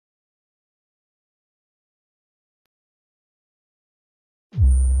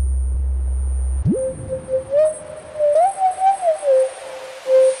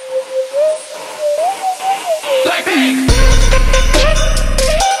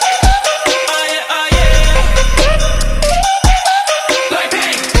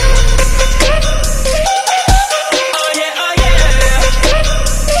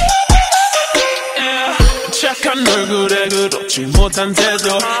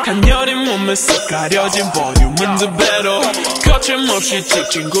한여린 몸에서 가려진 볼륨은 두 배로 거침없이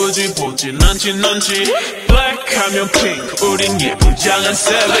찍힌 굳이 보진 않지 넌지 Black 하면 pink 우린 예쁘장한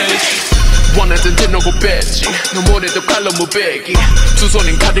savage 원하던 대놓고 뺐지 너무래도 칼로 무배기 두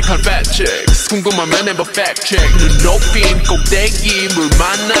손인 카디칼 팩체크 궁금하면 해봐 팩체크 눈 높인 꼭대기 물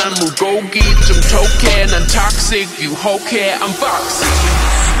만난 물고기 좀 톡해 난 toxic 유혹해 I'm foxy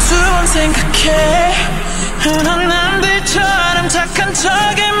두 번 생각해 흔한 남들처럼 착한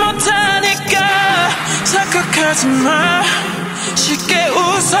척이 못하니까 착각하지 마 쉽게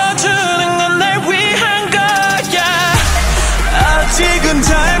웃어주는 건 날 위한 거야 아직은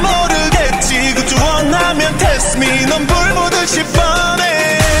잘 모르겠지 그저 원하면 test me 넌 불보듯이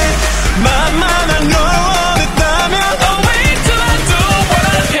뻔해 만만한 걸 원했다면 Oh wait till I do what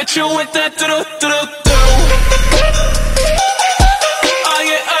I hit you with that do-do-do-do Oh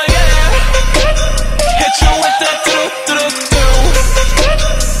yeah, oh yeah Hit you with that do-do-do-do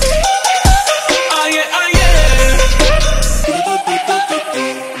Oh yeah, oh yeah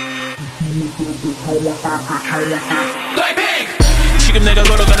Blackpink 지금 내가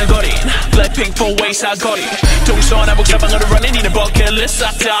걸어가는 거린 Blackpink four-way 사거리 동서나 복잡방으로 running 이내 버킷리스트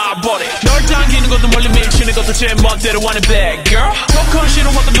싹 다 버려 널 당기는 것도 멀리 밀치는 것도 제 멋대로 하는 bad girl 조건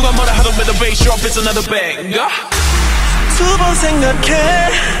싫어하고 누가 뭐라 하던 with the bass drop is another banger 두 번 생각해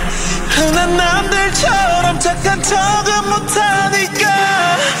흔한 남들처럼 착한 척은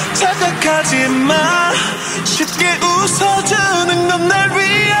못하니까